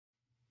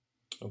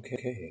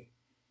Okay,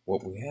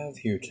 what we have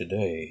here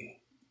today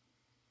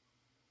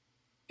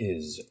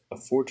is a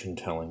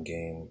fortune-telling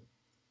game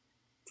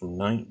from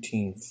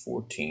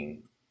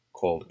 1914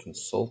 called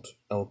Consult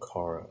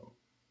Elcaro.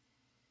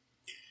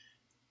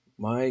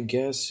 My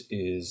guess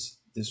is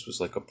this was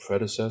like a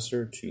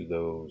predecessor to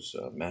those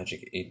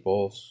Magic 8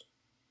 balls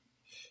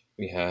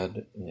we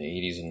had in the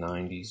 80s and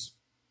 90s.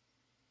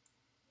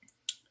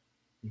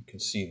 You can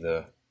see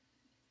the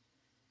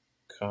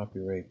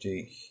copyright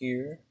date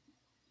here.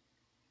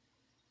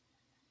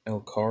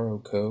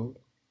 Elcaro Co,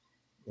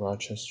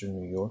 Rochester,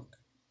 New York.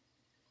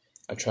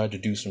 I tried to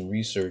do some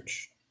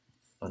research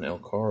on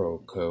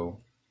Elcaro Co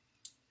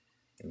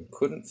and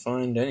couldn't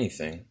find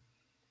anything.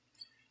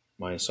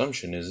 My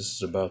assumption is this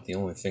is about the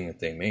only thing that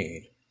they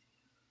made.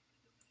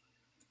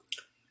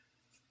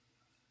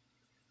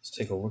 Let's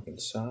take a look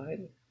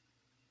inside.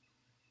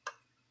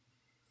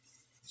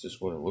 This is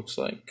what it looks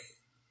like.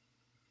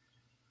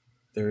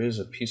 There is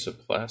a piece of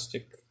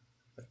plastic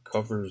that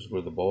covers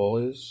where the ball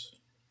is.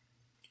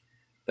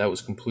 That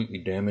was completely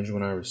damaged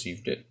when I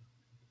received it,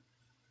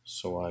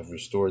 so I've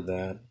restored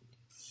that.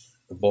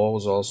 The ball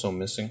was also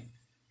missing,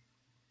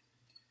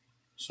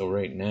 so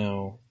right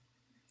now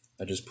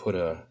I just put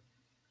a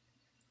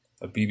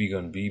BB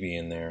gun BB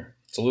in there.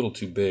 It's a little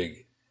too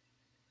big,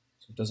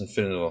 so it doesn't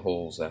fit into the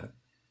holes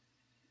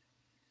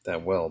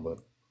that well, but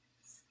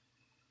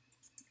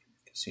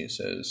you can see it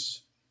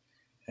says,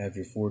 "Have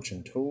your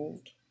fortune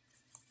told.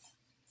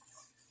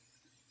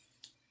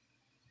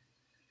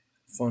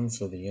 Fun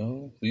for the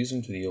young,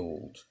 pleasing to the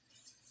old."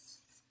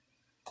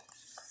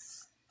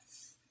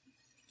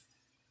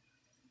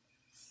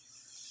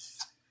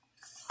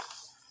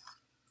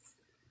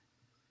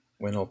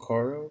 When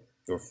Elcaro,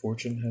 your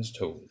fortune has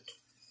told.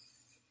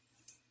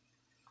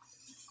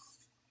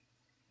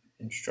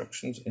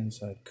 Instructions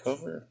inside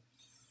cover.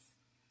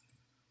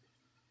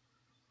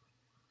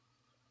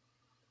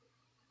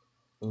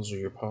 Those are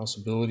your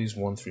possibilities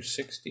 1 through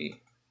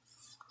 60.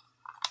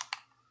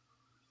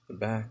 The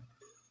back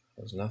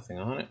has nothing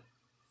on it.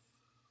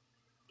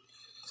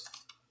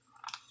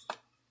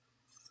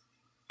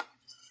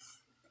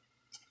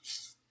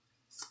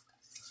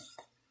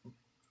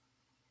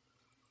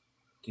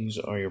 These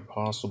are your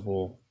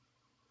possible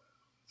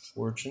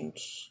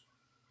fortunes.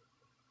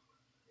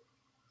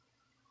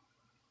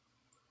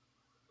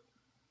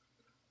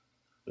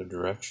 The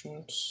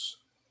directions.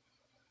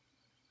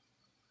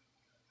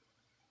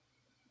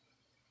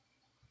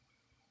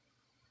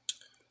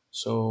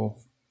 So,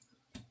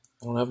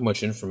 I don't have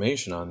much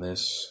information on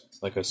this.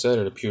 Like I said,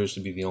 it appears to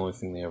be the only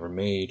thing they ever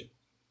made.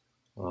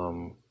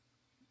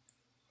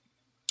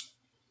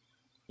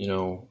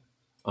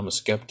 I'm a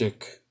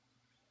skeptic,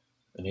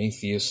 an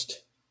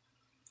atheist.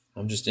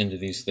 I'm just into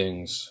these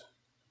things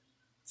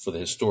for the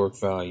historic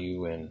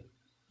value and,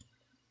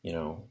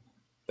 the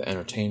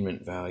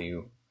entertainment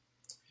value.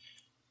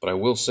 But I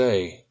will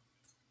say,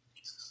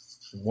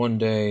 one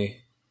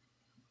day,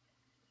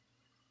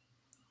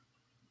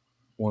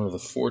 one of the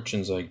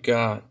fortunes I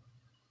got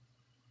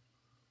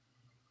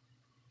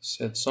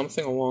said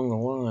something along the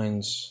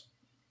lines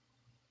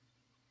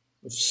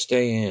of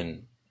 "stay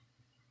in."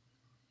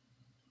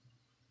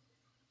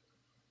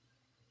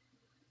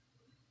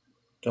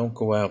 Don't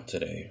go out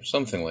today, or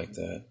something like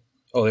that.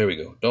 Oh, there we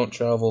go. Don't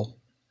travel,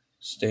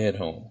 stay at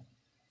home.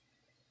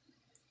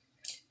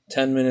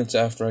 10 minutes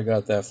after I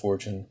got that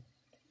fortune,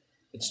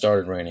 it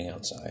started raining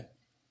outside.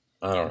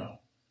 I don't know.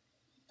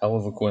 Hell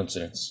of a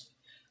coincidence.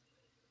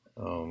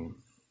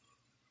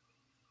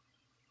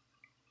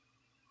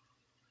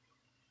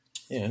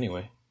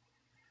 Anyway.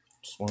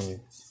 Just wanted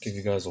to give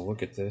you guys a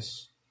look at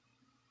this.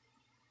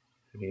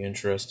 Pretty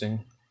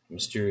interesting.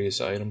 Mysterious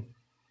item.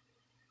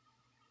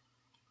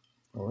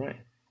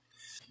 Alright.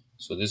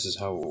 So this is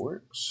how it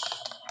works.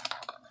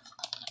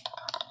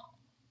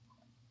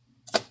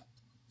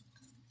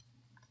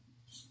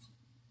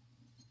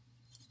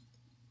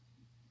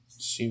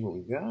 Let's see what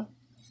we got.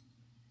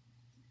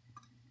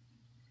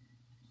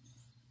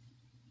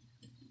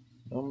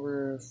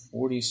 Number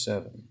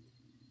 47.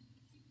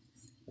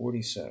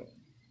 47.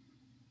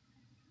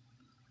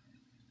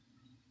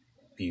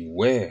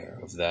 Beware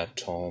of that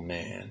tall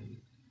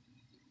man.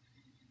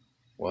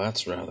 Well,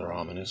 that's rather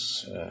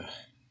ominous.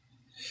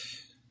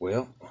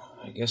 Well,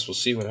 I guess we'll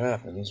see what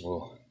happens.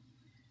 We'll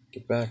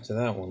get back to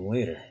that one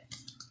later.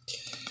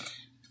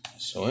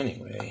 So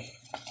anyway,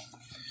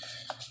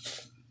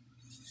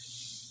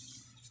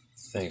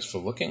 thanks for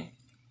looking.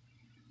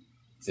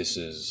 This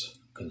is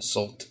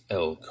Consult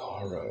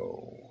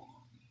Elcaro.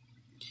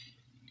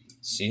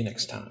 See you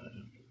next time.